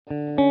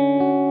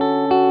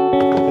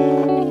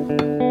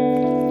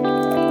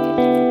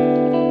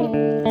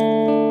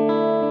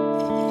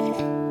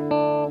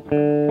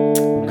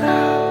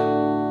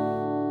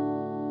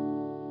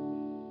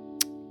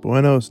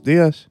Buenos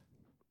dias.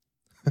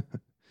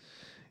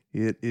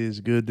 It is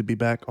good to be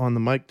back on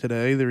the mic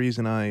today. The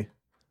reason I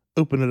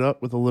open it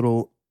up with a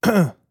little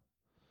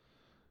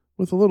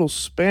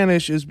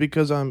Spanish is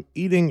because I'm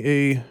eating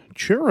a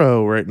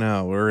churro right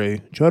now, or a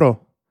churro,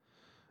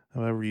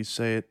 however you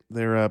say it.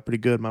 They're pretty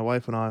good. My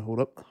wife and I, hold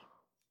up.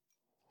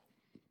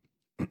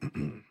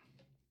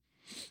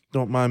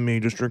 Don't mind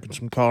me just drinking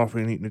some coffee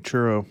and eating a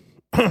churro.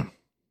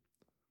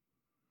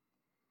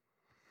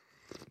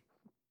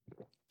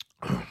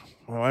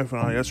 My wife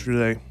and I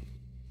yesterday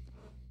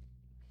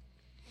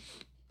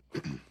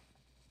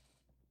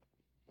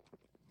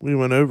we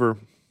went over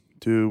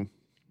to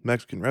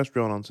Mexican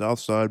restaurant on South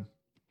Side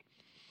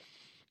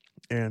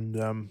and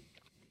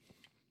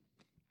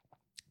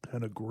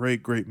had a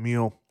great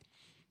meal.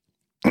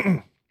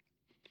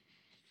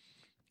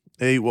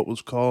 Ate what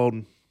was called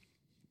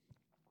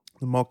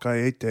the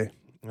molcajete.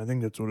 I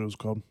think that's what it was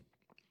called.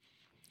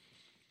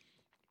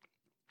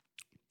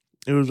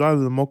 It was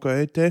either the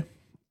molcajete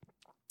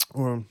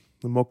or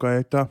the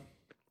molcajeta.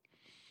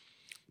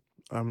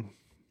 I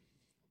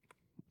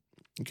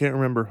can't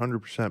remember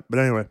 100%, but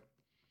anyway.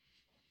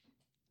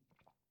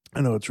 I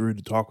know it's rude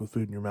to talk with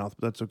food in your mouth,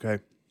 but that's okay.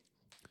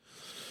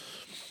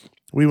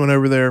 We went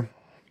over there,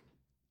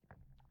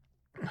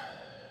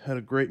 had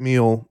a great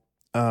meal.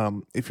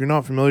 If you're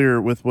not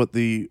familiar with what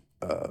the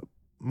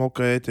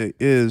molcajete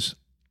is,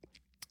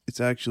 it's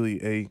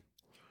actually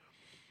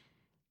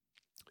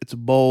it's a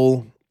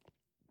bowl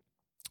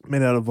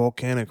made out of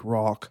volcanic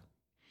rock.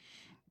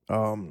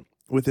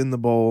 Within the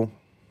bowl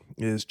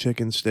is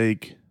chicken,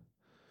 steak,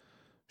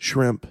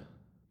 shrimp,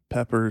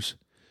 peppers,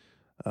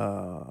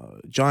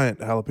 giant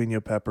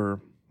jalapeno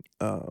pepper,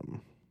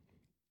 some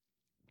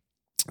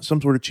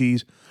sort of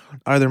cheese,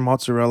 either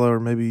mozzarella or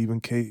maybe even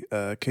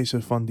queso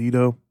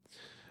fundido,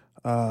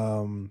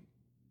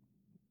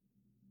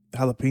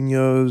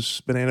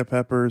 jalapenos, banana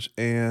peppers,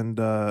 and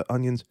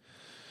onions,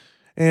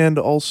 and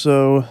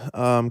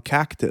also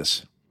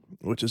cactus,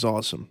 which is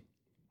awesome.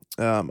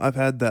 I've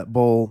had that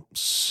bowl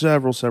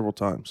several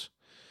times,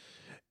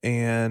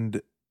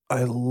 and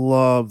I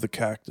love the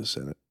cactus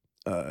in it.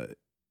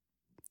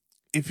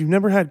 If you've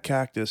never had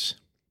cactus,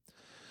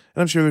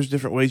 and I'm sure there's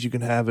different ways you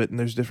can have it, and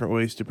there's different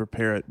ways to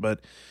prepare it,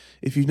 but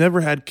if you've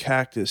never had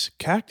cactus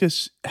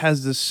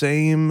has the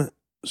same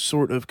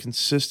sort of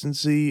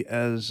consistency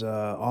as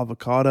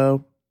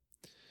avocado,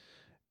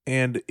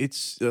 and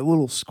it's a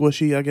little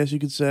squishy, I guess you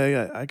could say.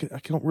 I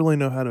don't really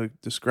know how to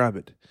describe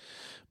it,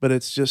 but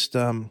it's just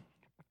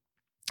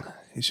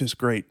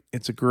great.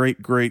 It's a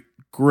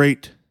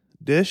great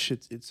dish.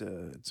 It's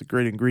a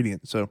great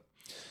ingredient. So,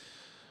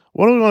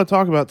 what do we want to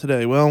talk about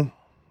today? Well,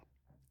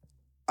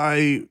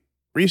 I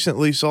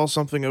recently saw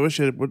something I wish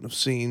I wouldn't have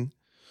seen.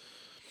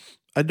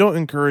 I don't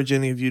encourage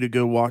any of you to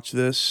go watch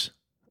this,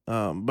 but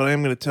I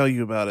am going to tell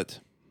you about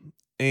it.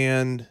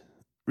 And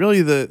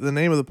really, the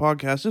name of the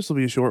podcast, this will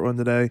be a short one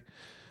today.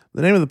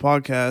 The name of the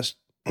podcast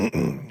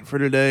for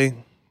today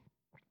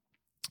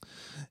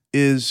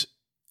is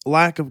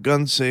Lack of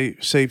Gun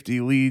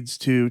Safety Leads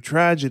to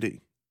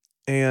Tragedy.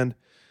 And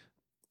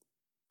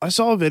I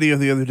saw a video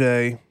the other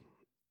day,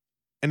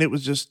 and it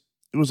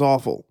was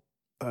awful.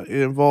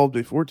 It involved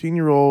a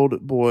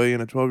 14-year-old boy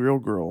and a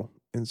 12-year-old girl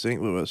in St.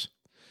 Louis.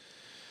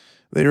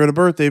 They were at a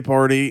birthday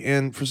party,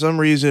 and for some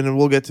reason, and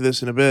we'll get to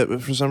this in a bit,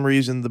 but for some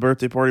reason, the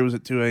birthday party was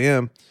at 2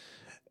 a.m.,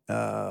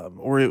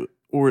 or it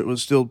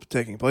was still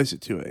taking place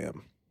at 2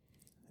 a.m.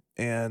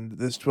 And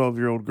this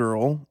 12-year-old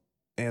girl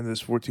and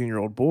this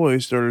 14-year-old boy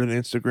started an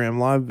Instagram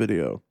live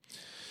video.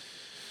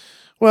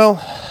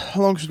 Well,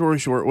 long story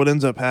short, what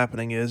ends up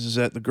happening is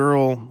that the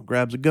girl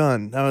grabs a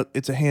gun. Now,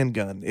 it's a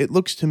handgun. It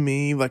looks to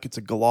me like it's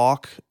a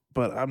Glock,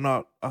 but I'm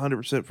not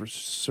 100% for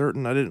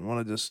certain. I didn't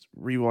want to just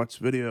rewatch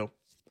the video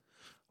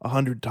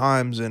 100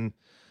 times and,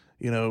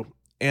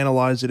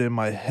 analyze it in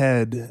my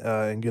head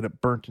and get it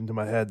burnt into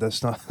my head.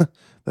 That's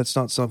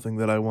not something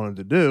that I wanted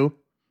to do.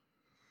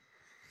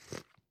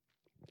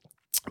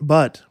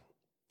 But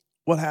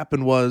what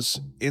happened was,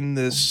 in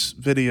this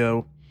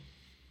video,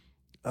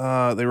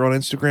 they were on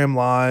Instagram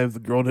Live. The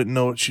girl didn't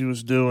know what she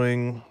was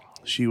doing.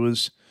 She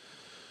was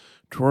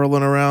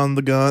twirling around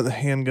the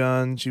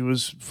handgun. She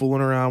was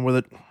fooling around with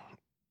it.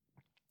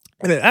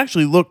 And it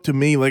actually looked to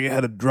me like it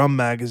had a drum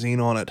magazine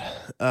on it.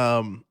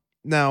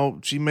 Now,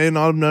 she may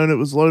not have known it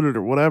was loaded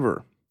or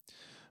whatever.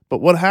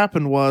 But what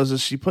happened is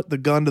she put the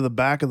gun to the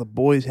back of the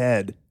boy's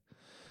head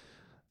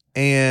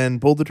and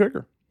pulled the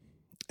trigger.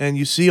 And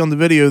you see on the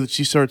video that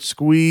she starts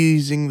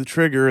squeezing the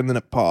trigger and then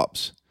it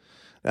pops.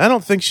 I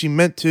don't think she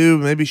meant to.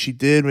 Maybe she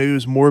did. Maybe it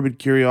was morbid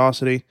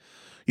curiosity.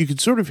 You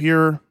could sort of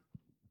hear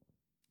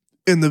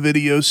in the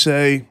video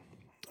say,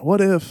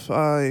 "What if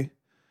I,"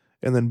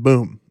 and then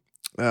boom.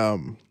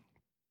 And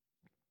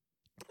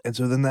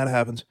so then that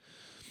happens.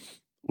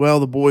 Well,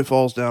 the boy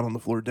falls down on the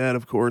floor dead,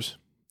 of course.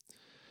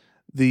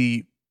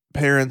 The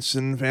parents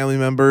and family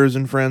members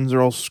and friends are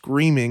all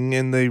screaming,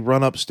 and they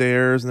run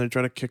upstairs and they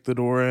try to kick the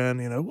door in.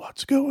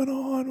 What's going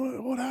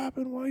on? What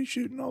happened? Why are you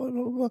shooting? All that,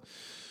 blah, blah, blah.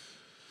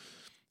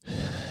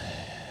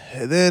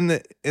 And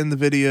then in the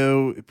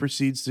video, it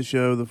proceeds to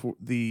show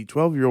the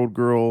 12-year-old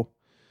girl.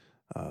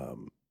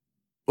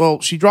 Well,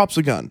 she drops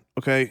a gun.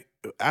 Okay,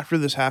 after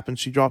this happens,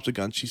 she drops a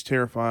gun. She's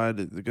terrified.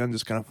 The gun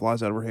just kind of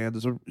flies out of her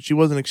hands. She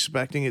wasn't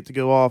expecting it to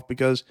go off,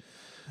 because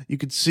you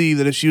could see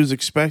that if she was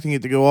expecting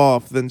it to go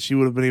off, then she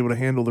would have been able to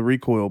handle the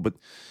recoil. But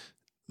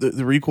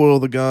the recoil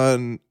of the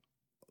gun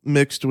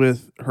mixed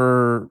with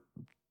her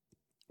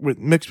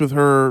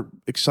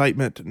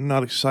excitement,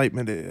 not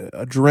excitement,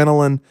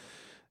 adrenaline,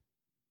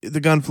 the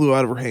gun flew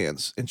out of her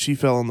hands and she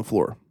fell on the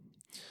floor.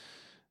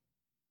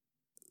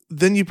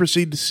 Then you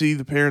proceed to see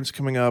the parents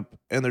coming up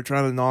and they're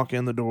trying to knock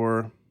in the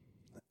door.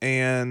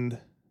 And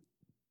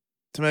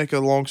to make a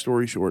long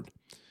story short,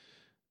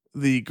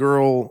 the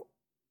girl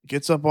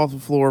gets up off the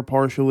floor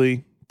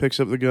partially, picks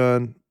up the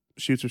gun,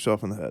 shoots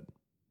herself in the head.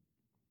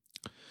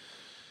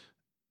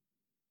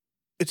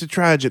 It's a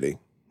tragedy.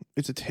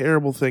 It's a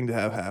terrible thing to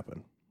have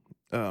happen.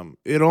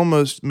 It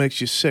almost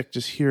makes you sick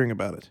just hearing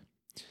about it.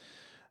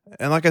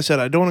 And like I said,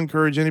 I don't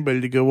encourage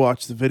anybody to go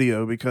watch the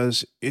video,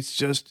 because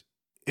it's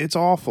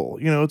awful.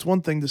 You know, it's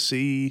one thing to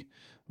see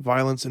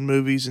violence in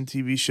movies and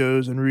TV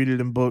shows and read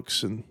it in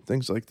books and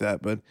things like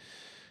that. But,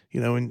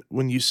 you know,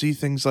 when you see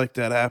things like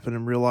that happen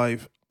in real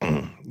life,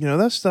 you know,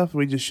 that's stuff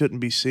we just shouldn't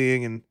be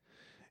seeing. And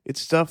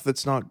it's stuff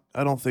that's not,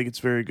 I don't think it's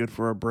very good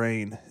for our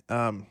brain.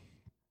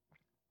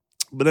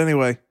 But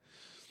anyway,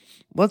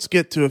 let's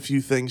get to a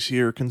few things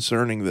here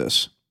concerning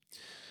this.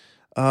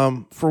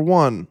 For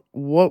one,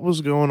 what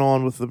was going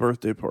on with the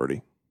birthday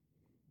party?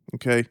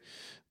 Okay.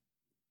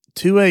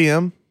 2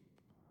 a.m.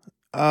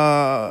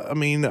 I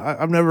mean,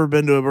 I've never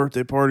been to a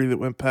birthday party that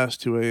went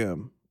past 2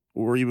 a.m.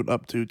 or even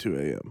up to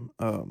 2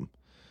 a.m.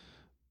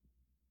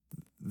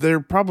 There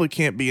probably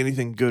can't be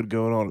anything good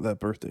going on at that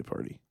birthday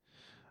party.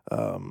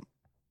 And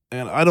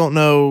I don't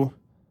know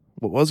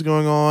what was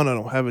going on. I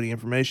don't have any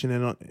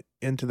information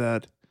into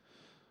that.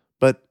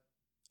 But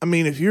I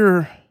mean, if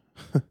you're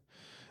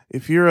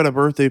at a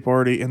birthday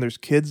party and there's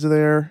kids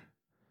there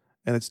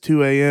and it's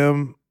 2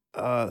 a.m.,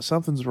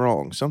 something's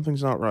wrong.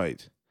 Something's not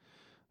right.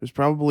 There's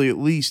probably at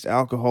least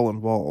alcohol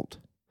involved.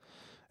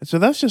 And so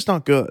that's just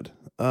not good.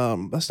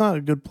 That's not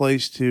a good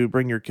place to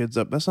bring your kids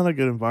up. That's not a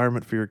good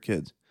environment for your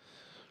kids.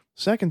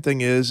 Second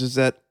thing is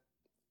that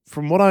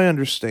from what I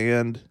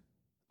understand,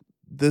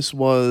 this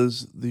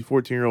was the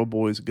 14-year-old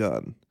boy's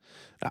gun.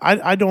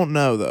 I don't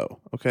know, though,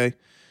 okay?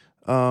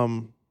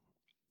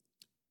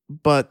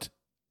 But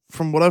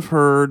from what I've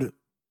heard,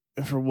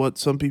 and from what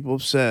some people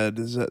have said,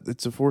 is that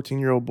it's a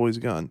 14-year-old boy's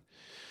gun.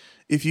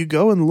 If you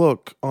go and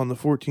look on the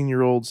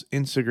 14-year-old's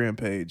Instagram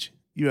page,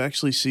 you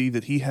actually see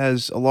that he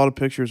has a lot of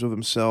pictures of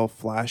himself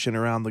flashing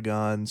around the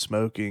gun,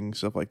 smoking,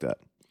 stuff like that.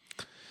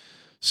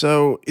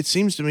 So it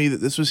seems to me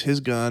that this was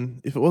his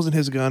gun. If it wasn't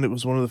his gun, it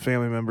was one of the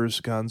family members'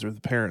 guns or the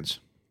parents'.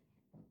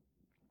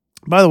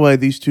 By the way,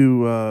 these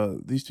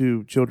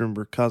two children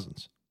were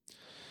cousins.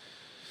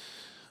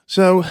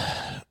 So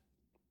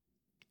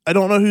I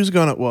don't know whose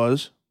gun it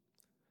was.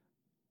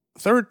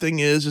 Third thing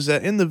is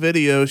that in the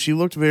video, she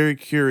looked very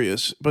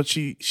curious, but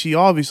she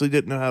obviously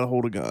didn't know how to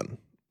hold a gun.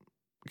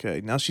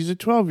 Okay, now she's a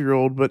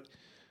 12-year-old, but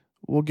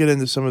we'll get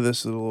into some of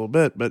this in a little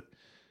bit, but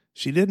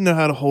she didn't know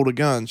how to hold a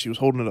gun. She was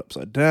holding it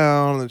upside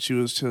down, and she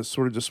was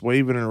just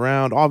waving it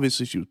around.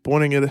 Obviously, she was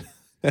pointing it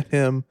at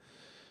him.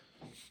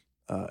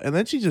 And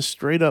then she just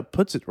straight up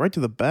puts it right to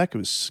the back of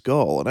his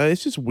skull. And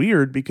it's just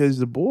weird because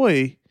the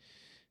boy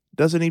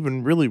doesn't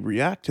even really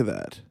react to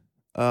that.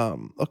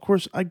 Of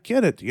course, I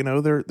get it. You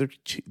know, they're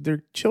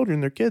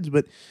children, they're kids,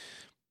 but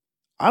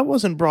I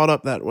wasn't brought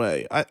up that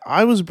way.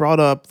 I was brought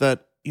up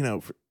that, you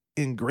know,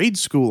 in grade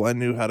school, I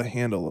knew how to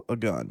handle a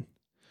gun.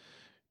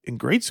 In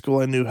grade school,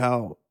 I knew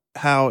how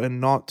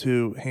and not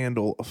to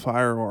handle a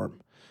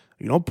firearm.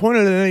 You don't point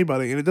it at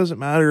anybody, and it doesn't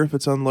matter if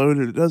it's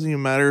unloaded. It doesn't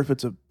even matter if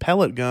it's a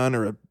pellet gun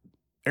or a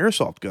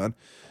airsoft gun,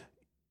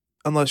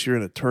 unless you're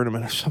in a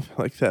tournament or something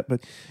like that.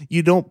 But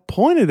you don't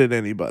point it at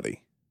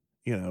anybody.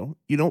 You know,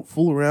 you don't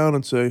fool around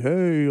and say,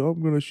 hey,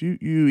 I'm going to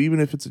shoot you, even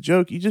if it's a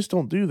joke. You just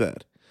don't do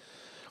that.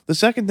 The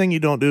second thing you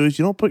don't do is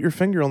you don't put your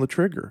finger on the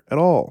trigger at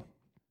all.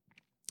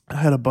 I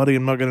had a buddy,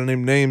 I'm not going to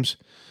name names,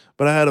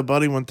 but I had a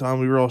buddy one time,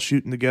 we were all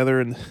shooting together,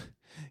 and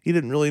he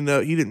didn't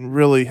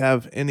really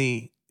have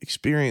any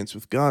experience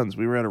with guns.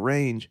 We were at a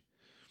range,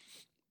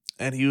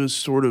 and he was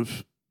sort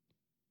of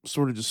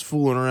just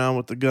fooling around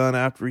with the gun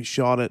after he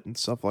shot it and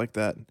stuff like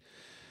that.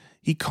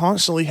 He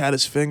constantly had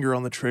his finger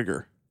on the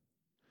trigger.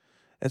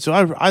 And so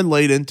I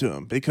laid into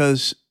him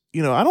because,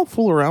 you know, I don't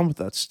fool around with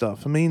that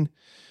stuff. I mean,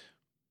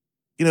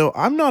 you know,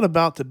 I'm not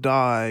about to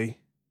die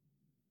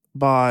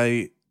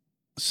by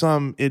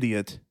some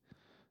idiot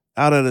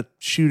out at a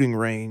shooting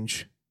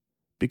range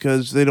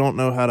because they don't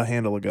know how to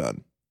handle a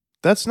gun.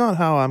 That's not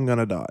how I'm going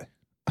to die.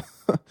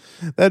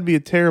 That'd be a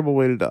terrible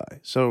way to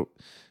die. So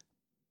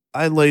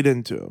I laid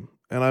into him,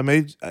 and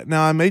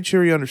I made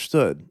sure he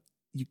understood.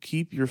 You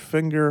keep your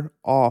finger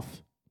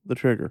off the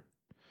trigger.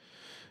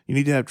 You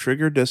need to have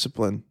trigger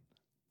discipline,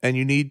 and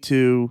you need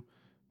to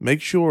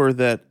make sure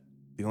that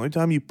the only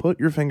time you put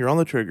your finger on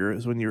the trigger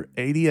is when you're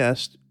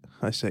ADS'd,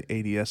 I say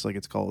ADS like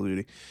it's Call of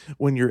Duty.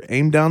 When you're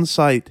aimed down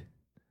sight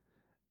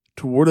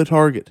toward a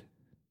target,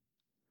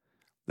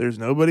 there's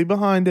nobody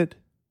behind it.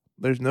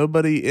 There's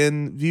nobody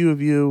in view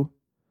of you.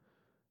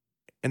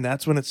 And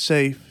that's when it's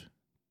safe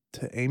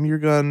to aim your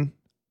gun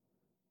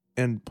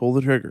and pull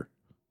the trigger.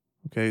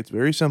 Okay, it's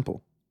very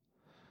simple.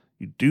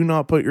 You do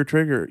not put your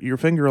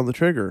finger on the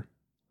trigger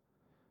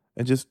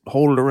and just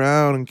hold it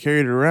around and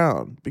carry it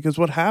around. Because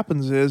what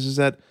happens is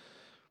that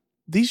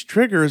these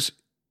triggers,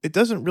 it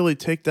doesn't really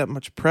take that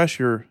much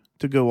pressure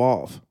to go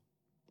off.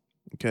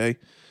 Okay?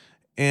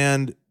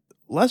 And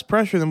less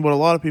pressure than what a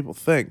lot of people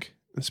think,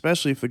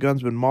 especially if the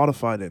gun's been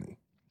modified any.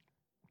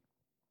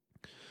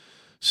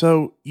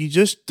 So you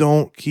just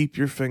don't keep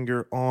your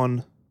finger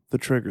on the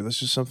trigger. That's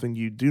just something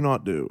you do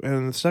not do.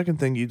 And the second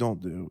thing you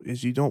don't do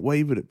is you don't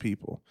wave it at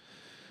people.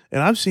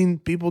 And I've seen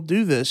people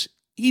do this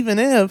even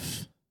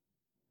if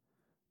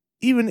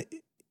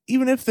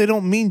they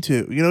don't mean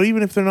to,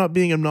 even if they're not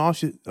being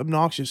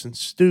obnoxious and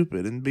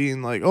stupid and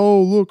being like,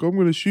 oh, look, I'm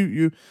going to shoot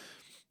you.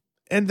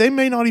 And they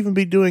may not even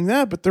be doing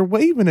that, but they're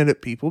waving it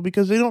at people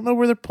because they don't know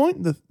where they're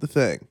pointing the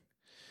thing.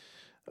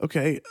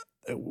 Okay,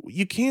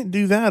 you can't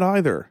do that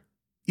either.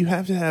 You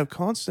have to have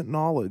constant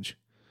knowledge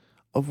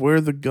of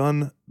where the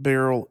gun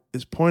barrel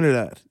is pointed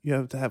at. You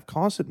have to have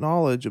constant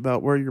knowledge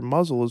about where your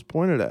muzzle is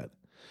pointed at.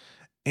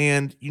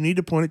 And you need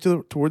to point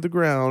it toward the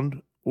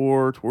ground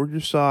or toward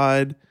your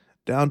side,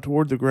 down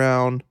toward the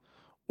ground,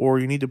 or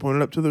you need to point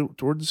it up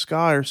toward the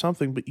sky or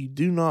something, but you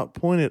do not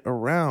point it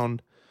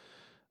around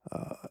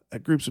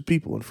at groups of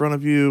people in front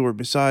of you or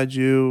beside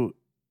you.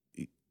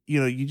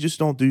 You just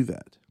don't do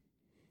that.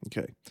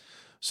 Okay.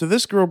 So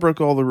this girl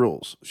broke all the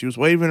rules. She was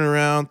waving it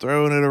around,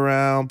 throwing it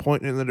around,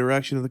 pointing in the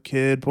direction of the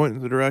kid, pointing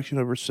in the direction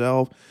of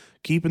herself,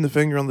 keeping the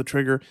finger on the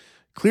trigger.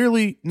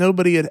 Clearly,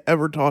 nobody had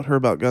ever taught her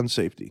about gun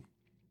safety.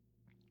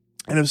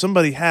 And if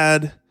somebody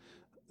had,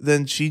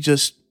 then she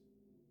just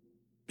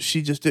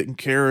didn't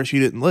care or she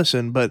didn't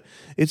listen. But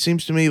it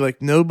seems to me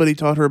like nobody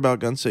taught her about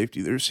gun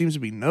safety. There seems to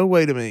be no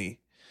way to me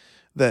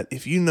that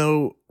if you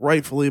know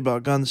rightfully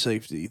about gun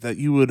safety, that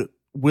you would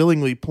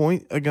willingly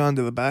point a gun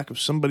to the back of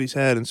somebody's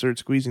head and start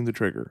squeezing the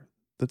trigger.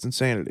 That's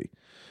insanity.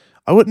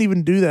 I wouldn't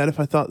even do that if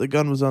I thought the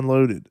gun was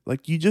unloaded.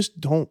 Like, you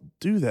just don't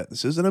do that.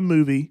 This isn't a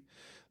movie.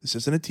 This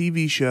isn't a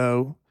TV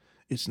show.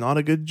 It's not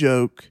a good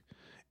joke.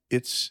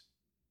 It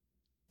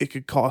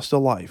could cost a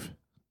life.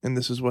 And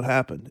this is what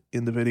happened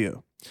in the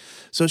video.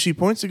 So she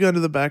points the gun to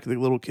the back of the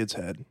little kid's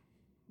head.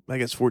 I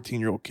guess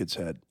 14-year-old kid's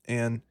head.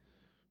 And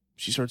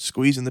she starts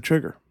squeezing the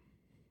trigger.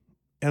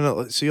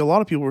 And see, a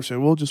lot of people were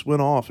saying, well, it just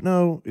went off.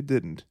 No, it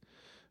didn't.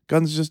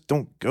 Guns just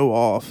don't go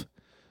off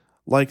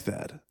like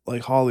that.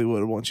 Like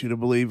Hollywood wants you to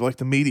believe, like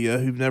the media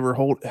who've never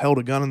held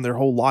a gun in their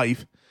whole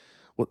life,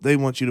 what they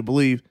want you to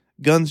believe.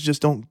 Guns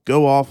just don't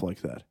go off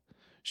like that.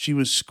 She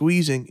was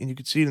squeezing, and you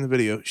could see it in the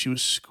video, she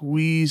was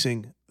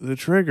squeezing the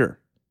trigger.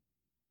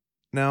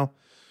 Now,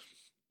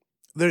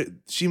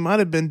 she might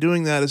have been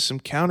doing that as some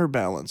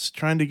counterbalance,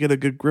 trying to get a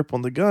good grip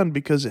on the gun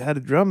because it had a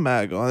drum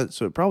mag on it,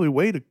 so it probably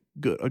weighed a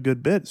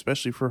good bit,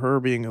 especially for her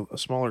being a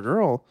smaller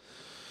girl.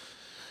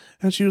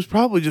 And she was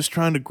probably just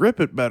trying to grip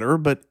it better,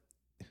 but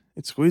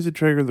it squeezed the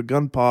trigger, the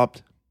gun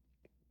popped,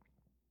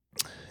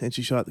 and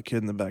she shot the kid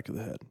in the back of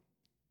the head.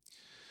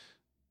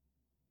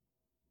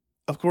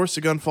 Of course,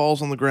 the gun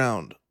falls on the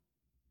ground,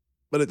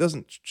 but it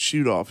doesn't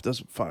shoot off, it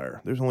doesn't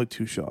fire. There's only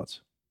 2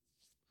 shots.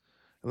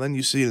 And then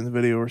you see it in the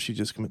video where she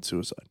just commits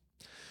suicide.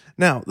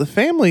 Now, the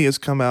family has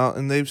come out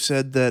and they've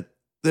said that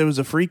there was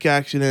a freak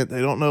accident.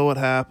 They don't know what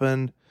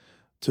happened.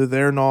 To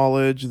their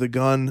knowledge, the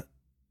gun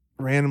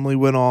randomly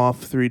went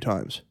off 3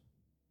 times.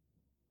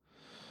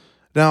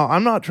 Now,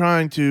 I'm not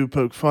trying to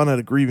poke fun at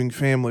a grieving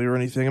family or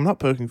anything. I'm not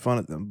poking fun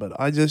at them, but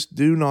I just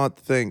do not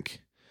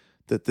think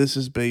that this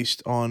is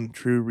based on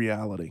true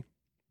reality.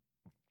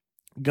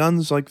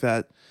 Guns like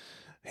that,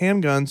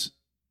 handguns,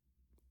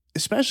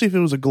 especially if it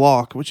was a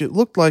Glock, which it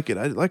looked like it.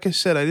 Like I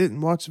said, I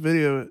didn't watch the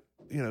video,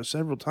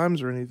 several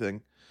times or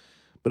anything,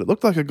 but it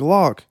looked like a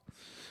Glock.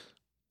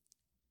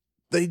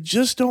 They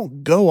just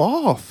don't go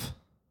off.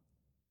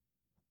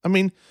 I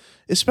mean,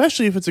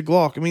 especially if it's a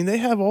Glock. I mean, they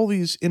have all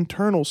these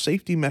internal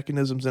safety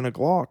mechanisms in a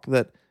Glock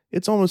that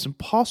it's almost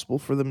impossible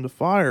for them to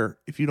fire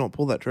if you don't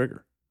pull that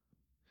trigger.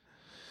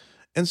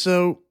 And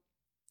so,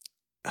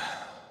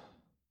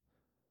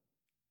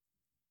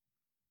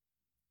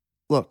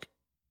 look,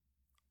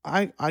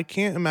 I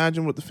can't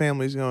imagine what the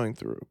family's going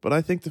through, but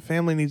I think the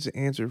family needs to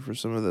answer for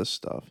some of this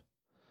stuff.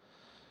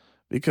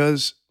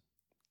 Because,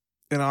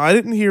 I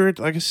didn't hear it,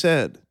 like I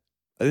said,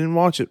 I didn't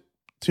watch it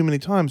too many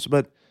times,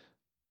 but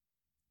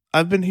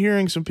I've been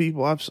hearing some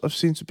people, I've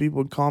seen some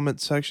people in comment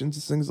sections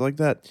and things like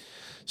that,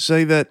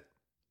 say that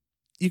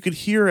you could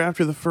hear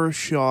after the first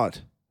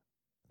shot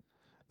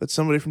that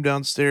somebody from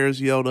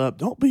downstairs yelled up,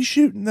 "Don't be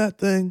shooting that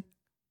thing."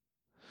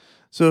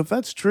 So if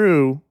that's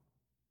true,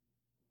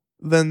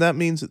 then that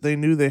means that they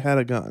knew they had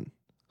a gun.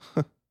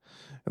 And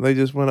they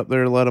just went up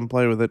there and let them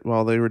play with it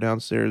while they were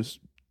downstairs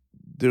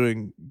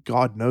doing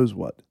God knows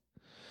what.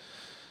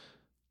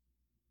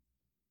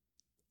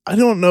 I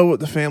don't know what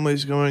the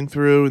family's going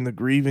through and the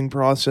grieving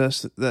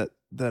process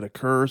that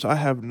occurs. I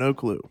have no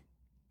clue.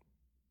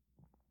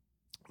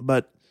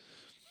 But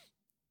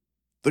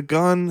the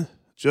gun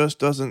just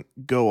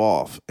doesn't go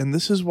off. And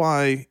this is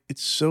why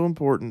it's so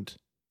important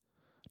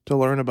to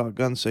learn about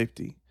gun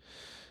safety.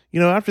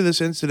 After this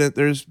incident,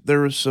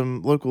 there was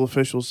some local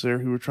officials there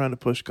who were trying to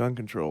push gun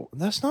control. And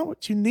that's not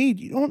what you need.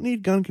 You don't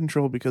need gun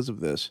control because of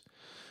this.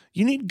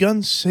 You need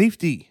gun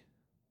safety.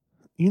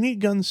 You need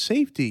gun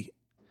safety.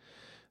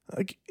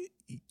 Like,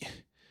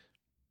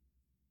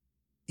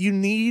 you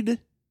need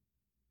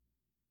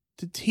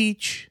to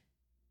teach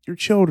your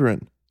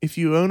children, if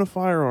you own a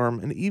firearm,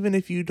 and even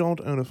if you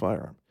don't own a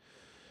firearm,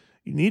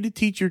 you need to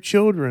teach your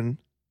children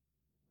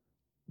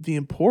the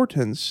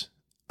importance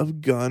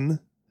of gun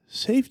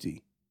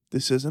safety.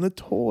 This isn't a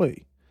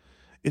toy.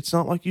 It's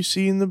not like you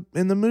see in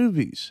the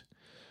movies.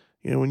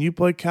 When you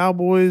play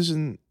cowboys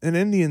and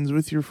Indians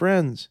with your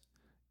friends,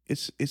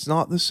 it's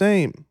not the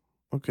same.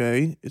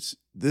 Okay?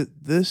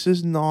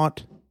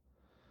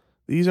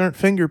 These aren't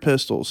finger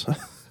pistols.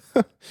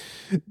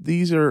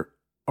 These are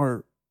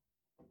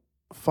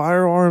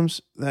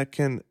firearms that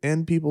can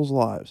end people's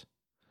lives.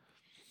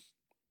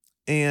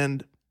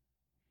 And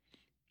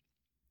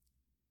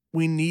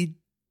we need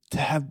to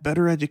have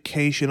better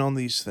education on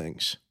these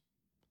things.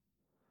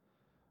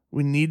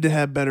 We need to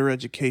have better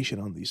education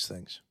on these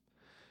things.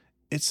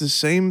 It's the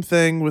same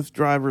thing with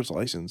driver's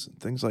license and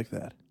things like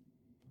that.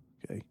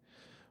 Okay.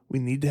 We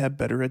need to have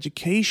better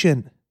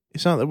education.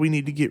 It's not that we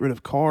need to get rid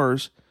of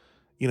cars.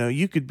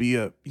 You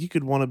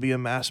could want to be a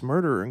mass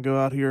murderer and go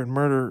out here and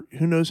murder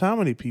who knows how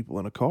many people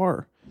in a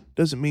car.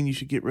 Doesn't mean you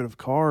should get rid of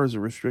cars or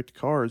restrict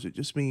cars. It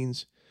just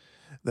means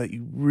that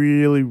you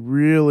really,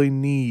 really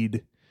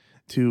need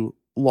to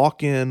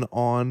lock in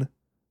on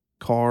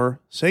car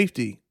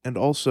safety. And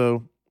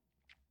also,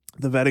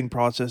 the vetting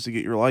process to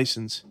get your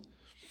license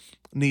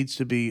needs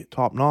to be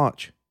top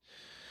notch.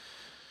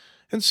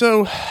 And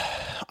so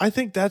I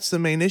think that's the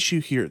main issue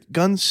here.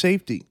 Gun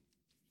safety.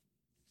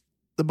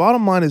 The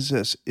bottom line is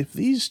this: if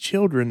these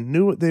children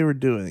knew what they were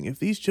doing, if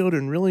these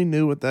children really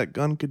knew what that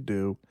gun could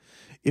do,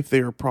 if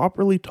they were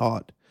properly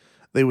taught,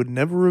 they would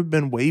never have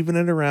been waving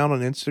it around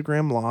on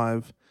Instagram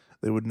Live.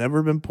 They would never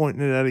have been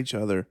pointing it at each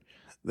other.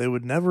 They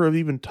would never have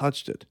even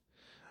touched it.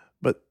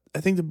 But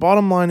I think the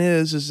bottom line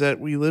is that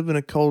we live in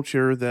a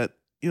culture that,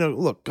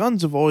 look,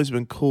 guns have always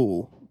been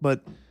cool,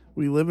 but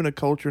we live in a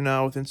culture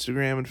now with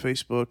Instagram and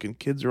Facebook, and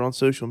kids are on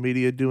social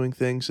media doing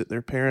things that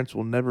their parents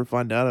will never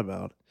find out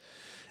about.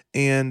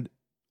 And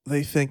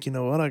they think, you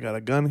know what, I got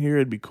a gun here.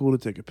 It'd be cool to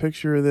take a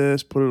picture of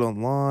this, put it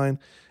online.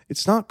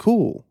 It's not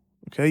cool.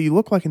 Okay. You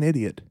look like an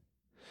idiot.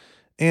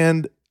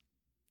 And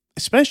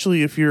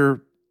especially if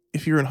you're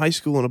in high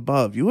school and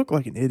above, you look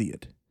like an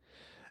idiot.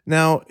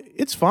 Now,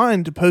 it's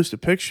fine to post a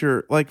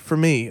picture. Like for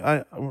me,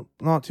 I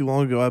not too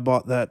long ago, I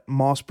bought that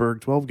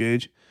Mossberg 12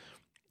 gauge,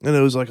 and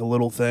it was like a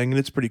little thing, and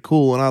it's pretty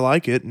cool, and I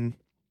like it, and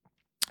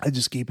I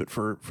just keep it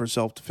for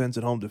self-defense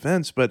and home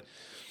defense, but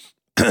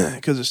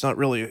because it's not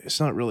really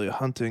a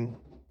hunting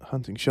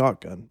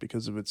shotgun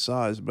because of its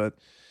size. But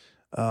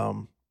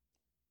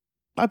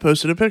I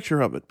posted a picture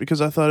of it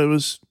because I thought it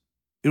was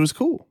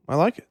cool. I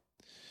like it.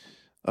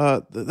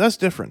 That's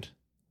different.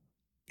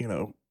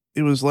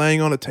 It was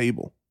laying on a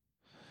table,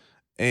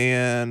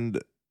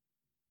 and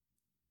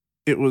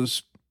it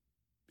was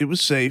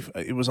safe.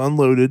 It was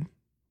unloaded,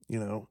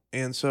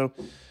 and so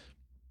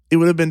it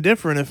would have been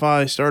different if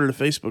I started a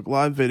Facebook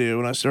Live video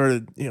and I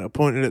started,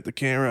 pointing it at the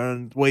camera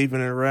and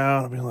waving it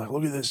around and being like,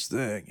 look at this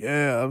thing.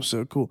 Yeah, I'm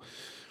so cool.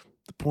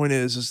 The point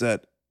is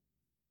that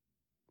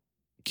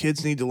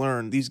kids need to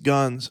learn these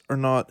guns are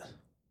not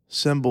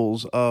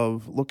symbols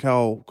of look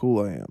how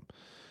cool I am.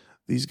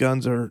 These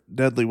guns are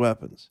deadly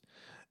weapons,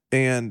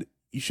 and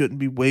you shouldn't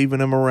be waving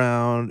them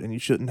around, and you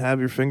shouldn't have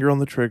your finger on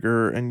the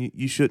trigger, and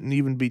you shouldn't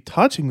even be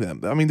touching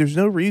them. I mean, there's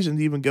no reason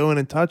to even go in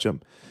and touch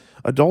them.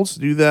 Adults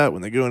do that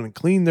when they go in and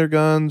clean their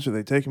guns, or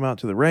they take them out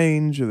to the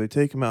range, or they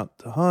take them out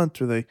to hunt,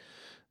 or they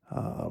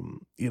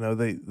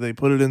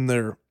put it in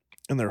their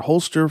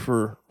holster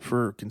for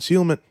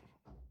concealment.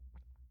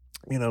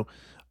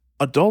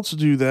 Adults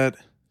do that.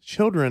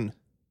 Children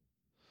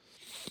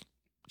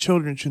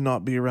should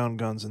not be around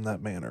guns in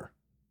that manner.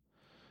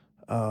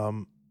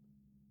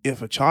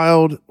 If a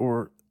child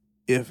or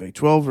if a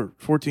 12 or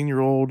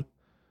 14-year-old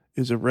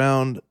is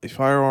around a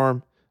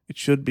firearm, it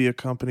should be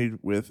accompanied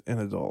with an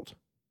adult.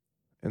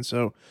 And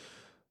so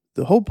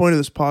the whole point of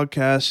this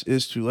podcast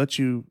is to let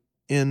you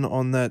in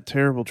on that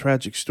terrible,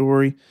 tragic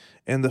story.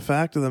 And the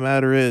fact of the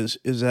matter is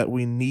that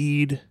we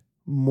need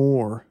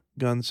more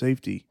gun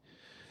safety.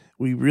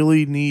 We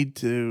really need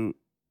to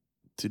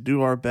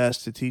do our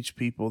best to teach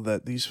people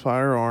that these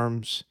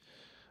firearms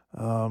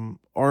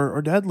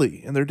are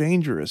deadly and they're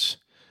dangerous.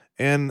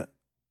 And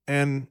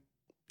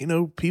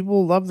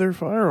people love their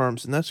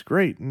firearms, and that's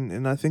great.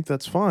 And I think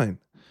that's fine.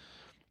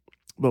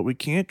 But we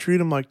can't treat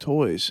them like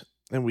toys,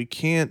 and we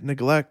can't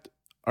neglect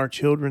our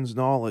children's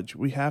knowledge.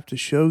 We have to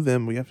show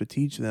them, we have to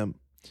teach them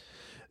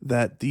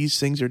that these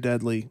things are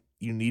deadly.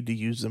 You need to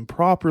use them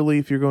properly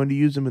if you're going to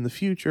use them in the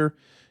future.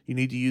 You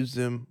need to use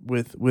them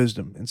with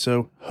wisdom. And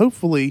so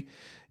hopefully,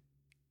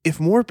 if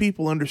more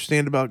people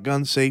understand about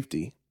gun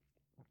safety,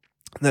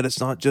 that it's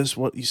not just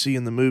what you see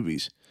in the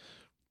movies,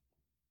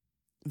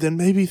 then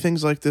maybe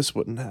things like this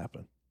wouldn't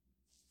happen.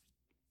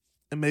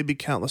 And maybe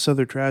countless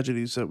other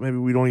tragedies that maybe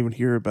we don't even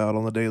hear about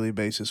on a daily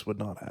basis would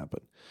not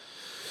happen.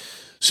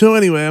 So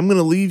anyway, I'm going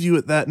to leave you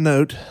at that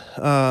note.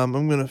 I'm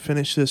going to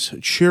finish this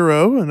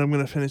churro and I'm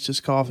going to finish this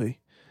coffee.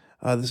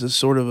 This is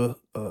sort of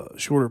a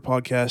shorter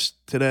podcast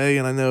today,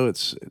 and I know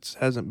it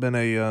hasn't been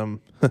a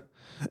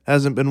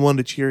hasn't been one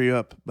to cheer you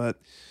up, but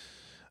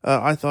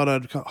I thought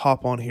I'd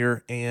hop on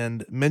here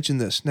and mention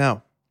this.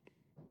 Now,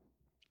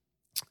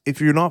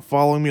 if you're not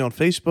following me on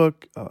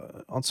Facebook,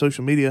 on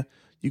social media,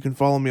 you can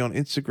follow me on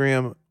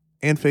Instagram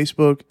and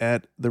Facebook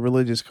at The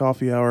Religious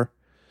Coffee Hour.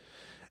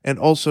 And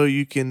also,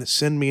 you can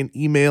send me an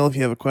email if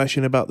you have a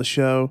question about the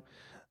show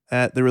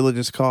at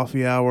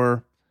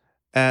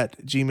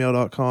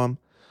thereligiouscoffeehour@gmail.com.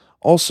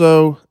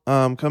 Also,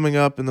 coming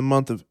up in the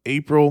month of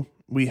April,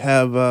 we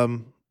have a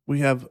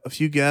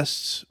few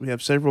guests. We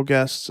have several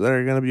guests that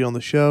are going to be on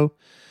the show.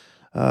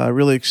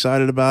 Really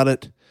excited about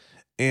it,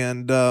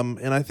 and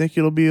I think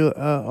it'll be a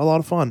lot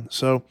of fun.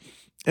 So,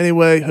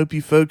 anyway, hope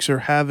you folks are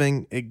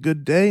having a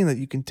good day and that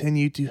you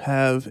continue to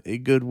have a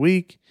good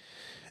week.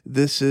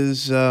 This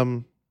is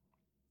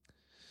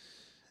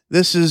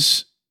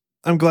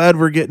I'm glad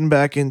we're getting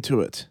back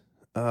into it.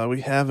 We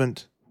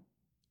haven't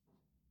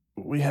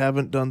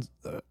done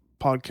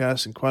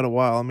podcasts in quite a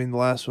while. I mean, the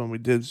last one we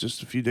did was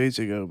just a few days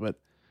ago, but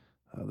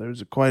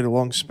there's quite a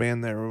long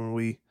span there when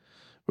we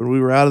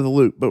were out of the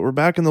loop. But we're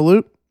back in the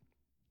loop.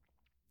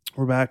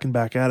 We're back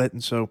at it,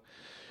 and so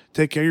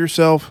take care of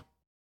yourself.